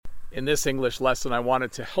In this English lesson, I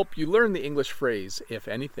wanted to help you learn the English phrase, if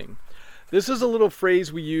anything. This is a little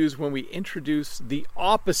phrase we use when we introduce the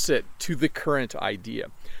opposite to the current idea.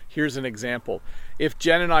 Here's an example. If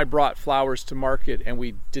Jen and I brought flowers to market and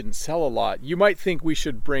we didn't sell a lot, you might think we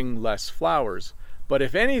should bring less flowers. But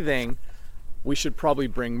if anything, we should probably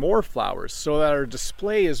bring more flowers so that our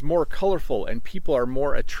display is more colorful and people are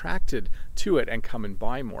more attracted to it and come and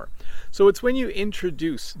buy more. So it's when you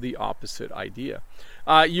introduce the opposite idea.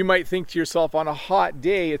 You might think to yourself, on a hot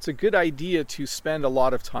day, it's a good idea to spend a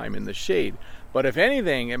lot of time in the shade. But if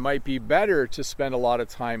anything, it might be better to spend a lot of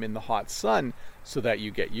time in the hot sun so that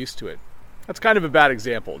you get used to it. That's kind of a bad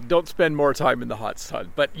example. Don't spend more time in the hot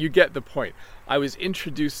sun, but you get the point. I was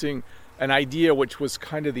introducing an idea which was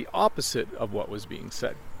kind of the opposite of what was being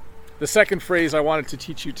said. The second phrase I wanted to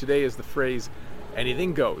teach you today is the phrase,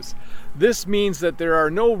 anything goes. This means that there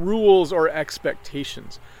are no rules or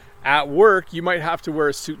expectations. At work, you might have to wear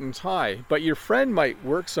a suit and tie, but your friend might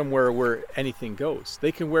work somewhere where anything goes.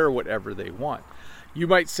 They can wear whatever they want. You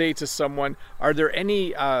might say to someone, are there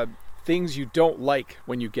any things you don't like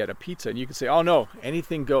when you get a pizza? And you can say, oh no,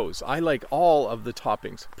 anything goes. I like all of the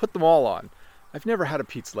toppings. Put them all on. I've never had a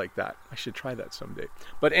pizza like that. I should try that someday.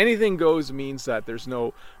 But anything goes means that there's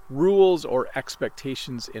no rules or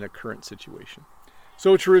expectations in a current situation.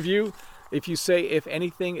 So to review, if you say if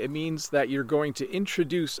anything, it means that you're going to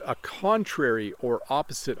introduce a contrary or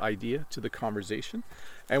opposite idea to the conversation.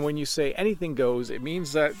 And when you say anything goes, it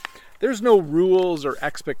means that there's no rules or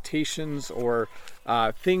expectations or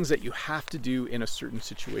things that you have to do in a certain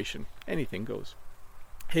situation. Anything goes.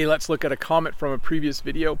 Hey, let's look at a comment from a previous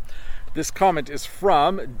video. This comment is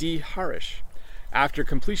from D. Harish. After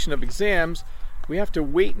completion of exams, we have to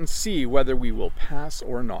wait and see whether we will pass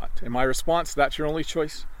or not. And my response, that's your only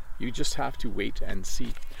choice. You just have to wait and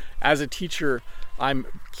see. As a teacher, I'm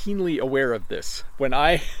keenly aware of this. When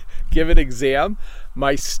I give an exam,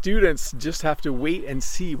 my students just have to wait and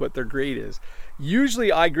see what their grade is.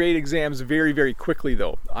 Usually I grade exams very, very quickly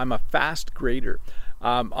though. I'm a fast grader.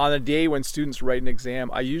 On a day when students write an exam,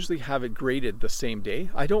 I usually have it graded the same day.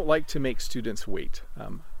 I don't like to make students wait,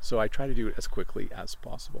 so I try to do it as quickly as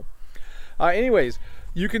possible. Anyways,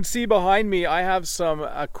 you can see behind me I have some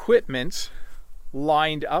equipment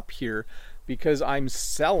lined up here because I'm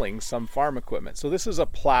selling some farm equipment. So this is a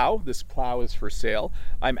plow. This plow is for sale.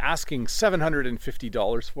 I'm asking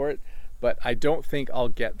 $750 for it, but I don't think I'll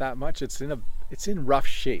get that much. It's in rough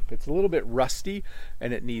shape. It's a little bit rusty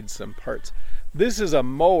and it needs some parts. This is a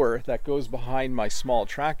mower that goes behind my small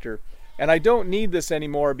tractor, and I don't need this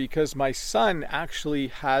anymore because my son actually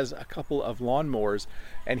has a couple of lawnmowers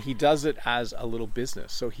and he does it as a little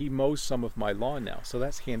business. So he mows some of my lawn now. So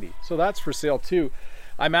that's handy. So that's for sale too.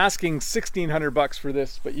 I'm asking $1,600 for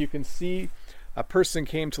this, but you can see a person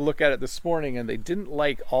came to look at it this morning and they didn't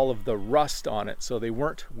like all of the rust on it, so they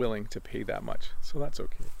weren't willing to pay that much. So that's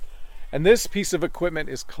okay. And this piece of equipment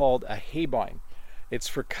is called a haybine. It's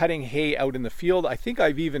for cutting hay out in the field. I think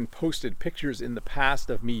I've even posted pictures in the past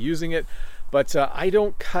of me using it, but I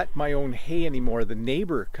don't cut my own hay anymore. The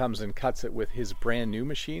neighbor comes and cuts it with his brand new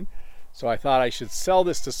machine. So I thought I should sell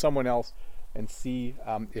this to someone else and see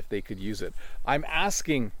if they could use it. I'm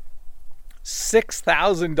asking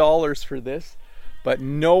 $6,000 for this, but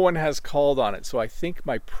no one has called on it. So I think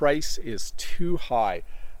my price is too high.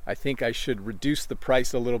 I think I should reduce the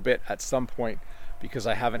price a little bit at some point because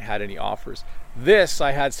I haven't had any offers. This,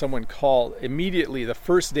 I had someone call immediately the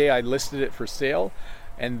first day I listed it for sale,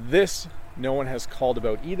 and this no one has called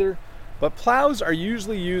about either. But plows are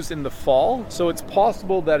usually used in the fall, so it's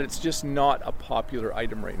possible that it's just not a popular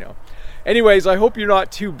item right now. Anyways, I hope you're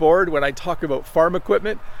not too bored when I talk about farm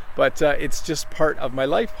equipment, but it's just part of my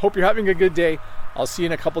life. Hope you're having a good day. I'll see you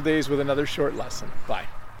in a couple days with another short lesson. Bye.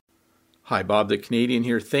 Hi, Bob the Canadian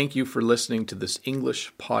here. Thank you for listening to this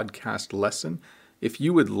English podcast lesson. If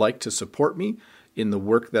you would like to support me in the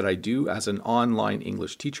work that I do as an online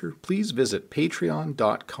English teacher, please visit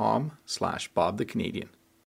patreon.com/BobTheCanadian.